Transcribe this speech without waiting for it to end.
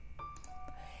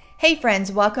Hey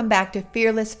friends, welcome back to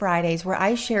Fearless Fridays, where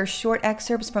I share short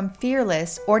excerpts from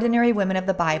fearless, ordinary women of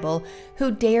the Bible who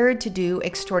dared to do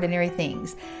extraordinary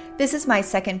things. This is my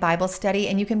second Bible study,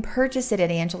 and you can purchase it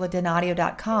at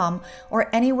angeladonadio.com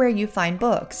or anywhere you find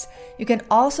books. You can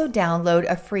also download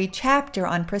a free chapter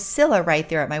on Priscilla right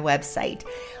there at my website.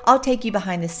 I'll take you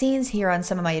behind the scenes here on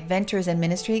some of my adventures and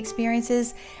ministry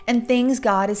experiences and things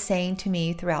God is saying to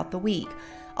me throughout the week.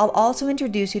 I'll also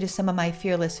introduce you to some of my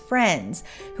fearless friends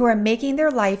who are making their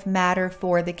life matter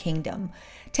for the kingdom.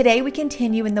 Today we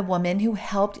continue in the woman who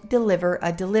helped deliver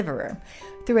a deliverer.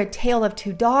 Through a tale of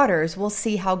two daughters, we'll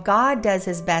see how God does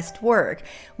his best work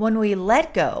when we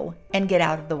let go and get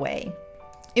out of the way.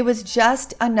 It was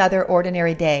just another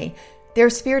ordinary day. Their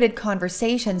spirited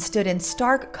conversation stood in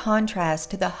stark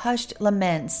contrast to the hushed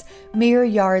laments mere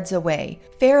yards away.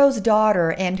 Pharaoh's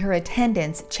daughter and her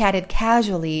attendants chatted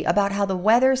casually about how the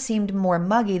weather seemed more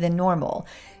muggy than normal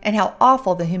and how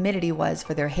awful the humidity was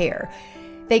for their hair.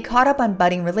 They caught up on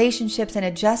budding relationships and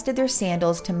adjusted their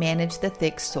sandals to manage the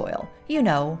thick soil. You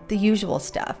know, the usual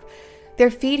stuff.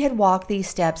 Their feet had walked these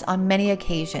steps on many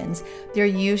occasions, their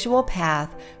usual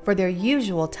path for their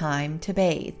usual time to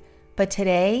bathe. But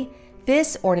today,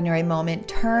 this ordinary moment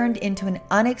turned into an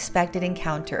unexpected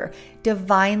encounter,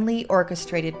 divinely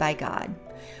orchestrated by God.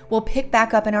 We'll pick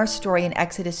back up in our story in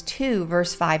Exodus 2,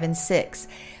 verse 5 and 6.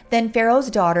 Then Pharaoh's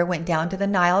daughter went down to the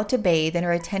Nile to bathe, and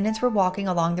her attendants were walking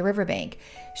along the riverbank.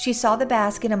 She saw the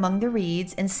basket among the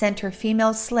reeds and sent her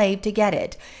female slave to get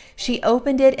it. She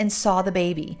opened it and saw the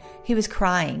baby. He was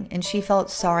crying, and she felt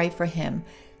sorry for him.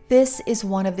 "This is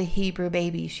one of the Hebrew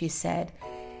babies," she said.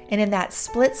 And in that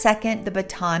split second, the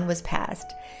baton was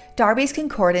passed. Darby's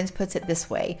Concordance puts it this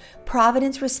way: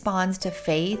 Providence responds to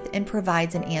faith and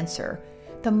provides an answer.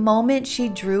 The moment she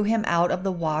drew him out of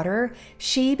the water,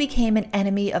 she became an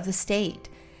enemy of the state.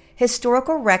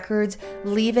 Historical records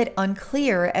leave it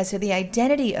unclear as to the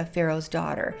identity of Pharaoh's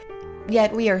daughter,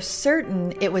 yet we are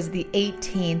certain it was the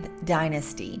 18th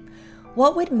dynasty.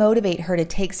 What would motivate her to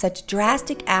take such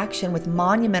drastic action with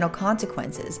monumental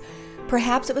consequences?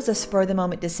 Perhaps it was a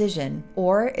spur-of-the-moment decision,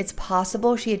 or it's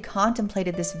possible she had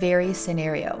contemplated this very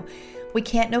scenario. We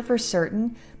can't know for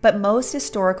certain, but most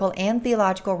historical and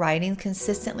theological writings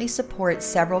consistently support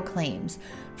several claims.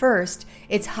 First,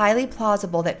 it's highly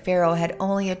plausible that Pharaoh had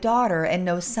only a daughter and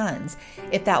no sons.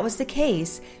 If that was the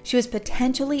case, she was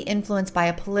potentially influenced by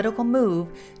a political move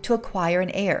to acquire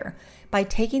an heir. By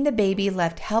taking the baby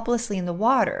left helplessly in the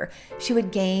water, she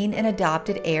would gain an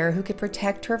adopted heir who could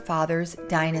protect her father's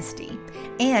dynasty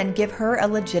and give her a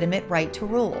legitimate right to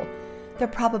rule. The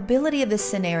probability of this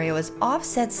scenario is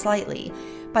offset slightly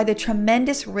by the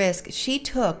tremendous risk she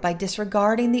took by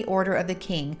disregarding the order of the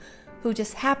king, who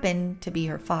just happened to be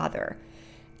her father.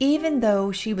 Even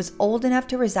though she was old enough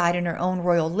to reside in her own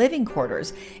royal living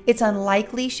quarters, it's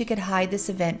unlikely she could hide this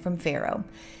event from Pharaoh.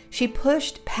 She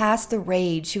pushed past the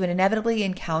rage she would inevitably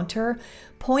encounter,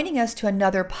 pointing us to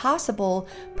another possible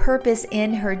purpose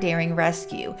in her daring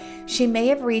rescue. She may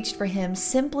have reached for him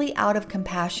simply out of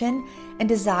compassion and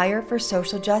desire for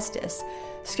social justice.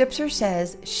 Scripture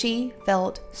says she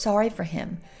felt sorry for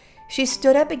him. She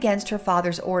stood up against her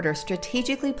father's order,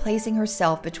 strategically placing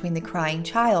herself between the crying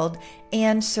child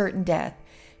and certain death.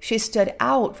 She stood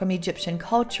out from Egyptian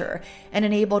culture and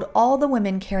enabled all the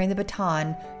women carrying the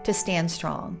baton to stand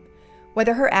strong.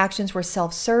 Whether her actions were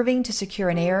self-serving to secure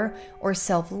an heir or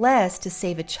selfless to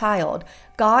save a child,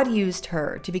 God used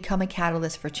her to become a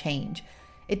catalyst for change.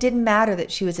 It didn't matter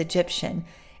that she was Egyptian,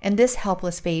 and this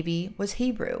helpless baby was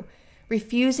Hebrew.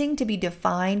 Refusing to be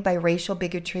defined by racial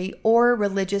bigotry or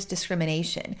religious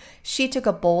discrimination, she took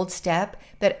a bold step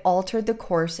that altered the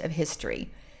course of history.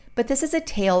 But this is a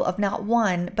tale of not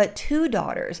one, but two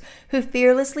daughters who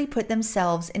fearlessly put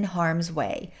themselves in harm's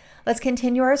way. Let's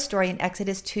continue our story in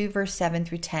Exodus 2, verse 7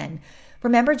 through 10.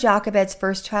 Remember Jochebed's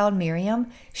first child, Miriam?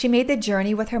 She made the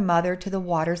journey with her mother to the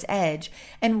water's edge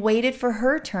and waited for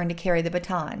her turn to carry the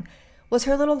baton. Was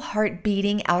her little heart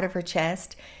beating out of her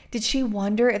chest? Did she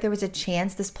wonder if there was a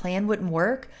chance this plan wouldn't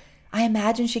work? I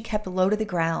imagine she kept low to the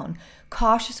ground,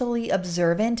 cautiously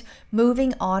observant,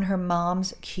 moving on her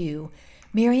mom's cue.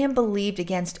 Miriam believed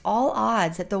against all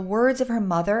odds that the words of her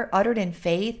mother, uttered in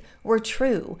faith, were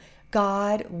true.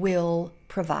 God will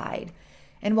provide.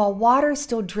 And while water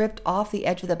still dripped off the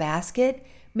edge of the basket,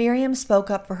 Miriam spoke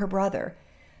up for her brother.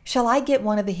 "Shall I get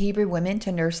one of the Hebrew women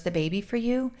to nurse the baby for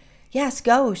you?" "Yes,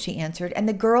 go," she answered, and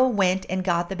the girl went and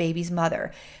got the baby's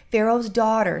mother. Pharaoh's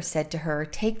daughter said to her,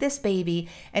 "Take this baby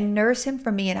and nurse him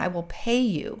for me, and I will pay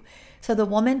you." So the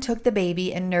woman took the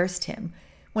baby and nursed him.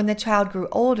 When the child grew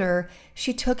older,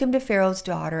 she took him to Pharaoh's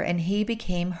daughter, and he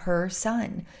became her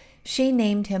son. She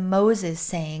named him Moses,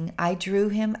 saying, I drew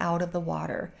him out of the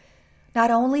water. Not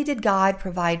only did God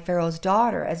provide Pharaoh's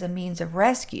daughter as a means of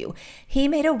rescue, he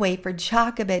made a way for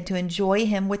Jochebed to enjoy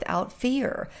him without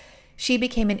fear. She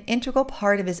became an integral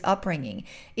part of his upbringing,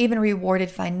 even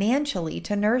rewarded financially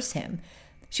to nurse him.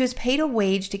 She was paid a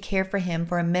wage to care for him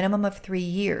for a minimum of 3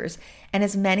 years and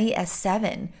as many as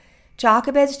 7.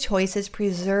 Jochebed's choices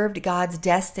preserved God's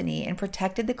destiny and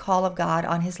protected the call of God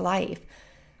on his life.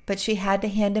 But she had to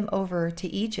hand him over to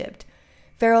Egypt.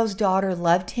 Pharaoh's daughter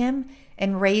loved him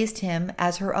and raised him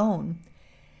as her own.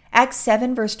 Acts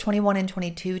 7 verse 21 and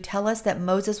 22 tell us that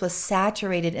Moses was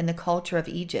saturated in the culture of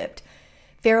Egypt.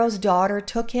 Pharaoh's daughter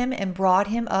took him and brought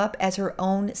him up as her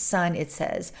own son, it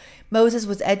says. Moses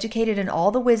was educated in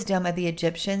all the wisdom of the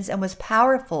Egyptians and was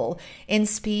powerful in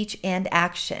speech and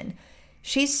action.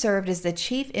 She served as the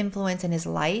chief influence in his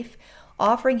life,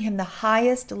 offering him the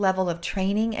highest level of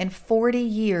training and 40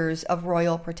 years of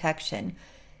royal protection.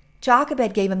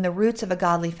 Jochebed gave him the roots of a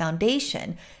godly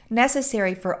foundation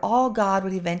necessary for all God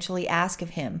would eventually ask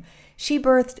of him. She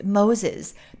birthed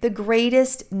Moses, the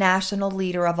greatest national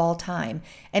leader of all time,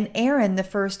 and Aaron, the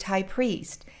first high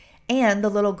priest. And the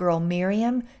little girl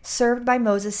Miriam served by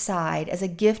Moses' side as a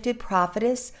gifted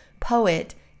prophetess,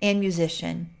 poet, and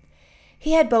musician.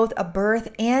 He had both a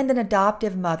birth and an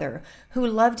adoptive mother who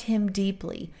loved him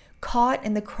deeply, caught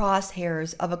in the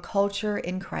crosshairs of a culture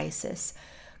in crisis.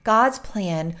 God's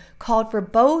plan called for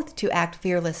both to act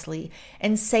fearlessly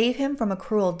and save him from a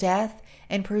cruel death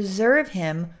and preserve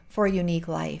him for a unique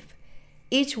life.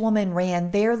 Each woman ran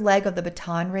their leg of the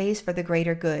baton race for the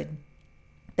greater good.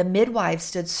 The midwives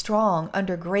stood strong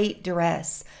under great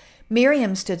duress.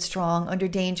 Miriam stood strong under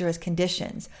dangerous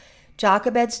conditions.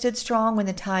 Jochebed stood strong when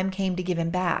the time came to give him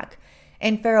back.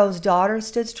 And Pharaoh's daughter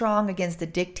stood strong against the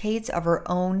dictates of her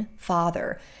own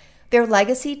father. Their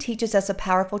legacy teaches us a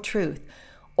powerful truth.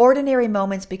 Ordinary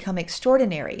moments become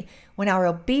extraordinary when our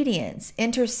obedience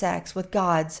intersects with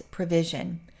God's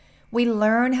provision. We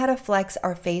learn how to flex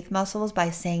our faith muscles by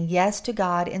saying yes to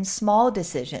God in small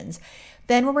decisions.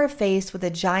 Then when we're faced with a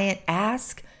giant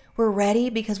ask, we're ready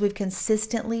because we've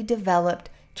consistently developed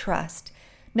trust.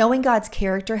 Knowing God's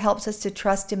character helps us to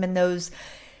trust him in those,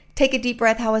 take a deep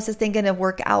breath, how is this thing going to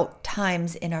work out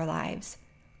times in our lives.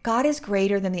 God is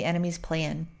greater than the enemy's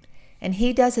plan, and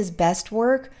he does his best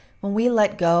work when we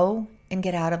let go and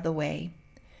get out of the way.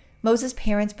 Moses'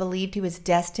 parents believed he was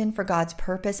destined for God's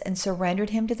purpose and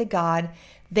surrendered him to the God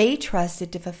they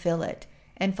trusted to fulfill it.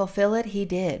 And fulfill it he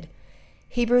did.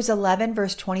 Hebrews 11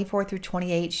 verse 24 through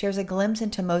 28 shares a glimpse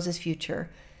into Moses' future.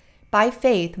 By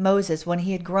faith, Moses, when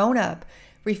he had grown up,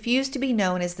 refused to be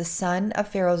known as the son of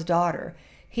Pharaoh's daughter.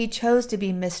 He chose to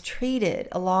be mistreated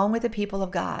along with the people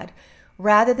of God,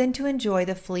 rather than to enjoy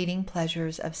the fleeting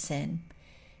pleasures of sin.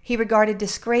 He regarded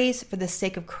disgrace for the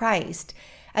sake of Christ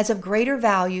as of greater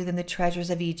value than the treasures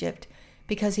of Egypt,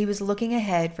 because he was looking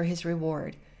ahead for his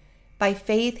reward. By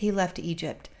faith he left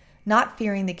Egypt, not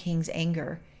fearing the king's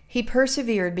anger. He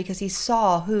persevered because he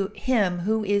saw him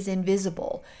who is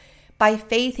invisible. By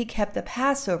faith he kept the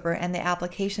Passover and the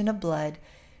application of blood,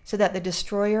 so that the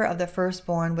destroyer of the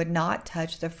firstborn would not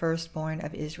touch the firstborn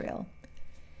of Israel.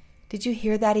 Did you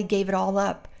hear that? He gave it all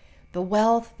up. The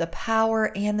wealth, the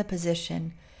power, and the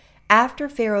position. After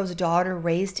Pharaoh's daughter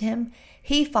raised him,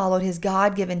 he followed his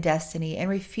God-given destiny and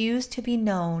refused to be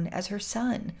known as her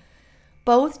son.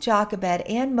 Both Jochebed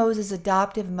and Moses'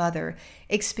 adoptive mother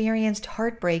experienced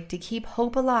heartbreak to keep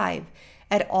hope alive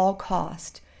at all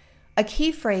cost. A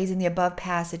key phrase in the above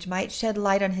passage might shed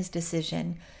light on his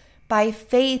decision. By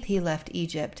faith he left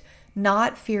Egypt,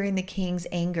 not fearing the king's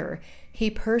anger. He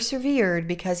persevered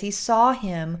because he saw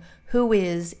him who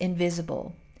is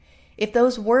invisible. If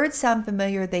those words sound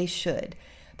familiar, they should.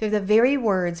 They're the very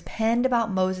words penned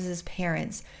about Moses'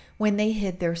 parents when they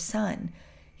hid their son.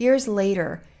 Years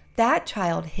later, that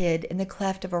child hid in the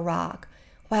cleft of a rock,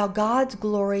 while God's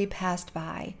glory passed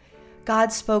by.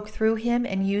 God spoke through him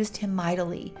and used him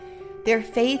mightily. Their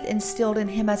faith instilled in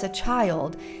him as a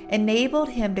child enabled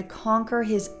him to conquer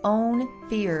his own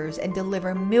fears and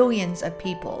deliver millions of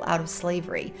people out of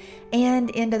slavery and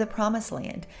into the promised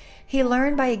land. He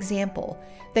learned by example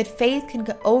that faith can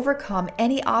overcome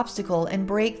any obstacle and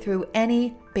break through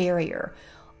any barrier,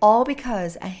 all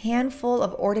because a handful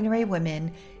of ordinary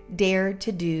women dared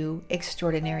to do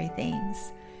extraordinary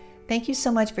things. Thank you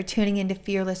so much for tuning into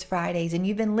Fearless Fridays, and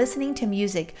you've been listening to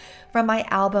music from my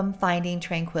album, Finding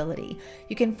Tranquility.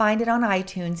 You can find it on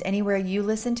iTunes, anywhere you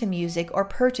listen to music, or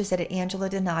purchase it at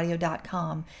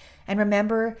angeladonadio.com. And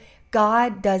remember,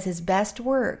 God does his best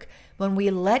work when we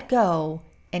let go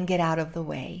and get out of the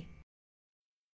way.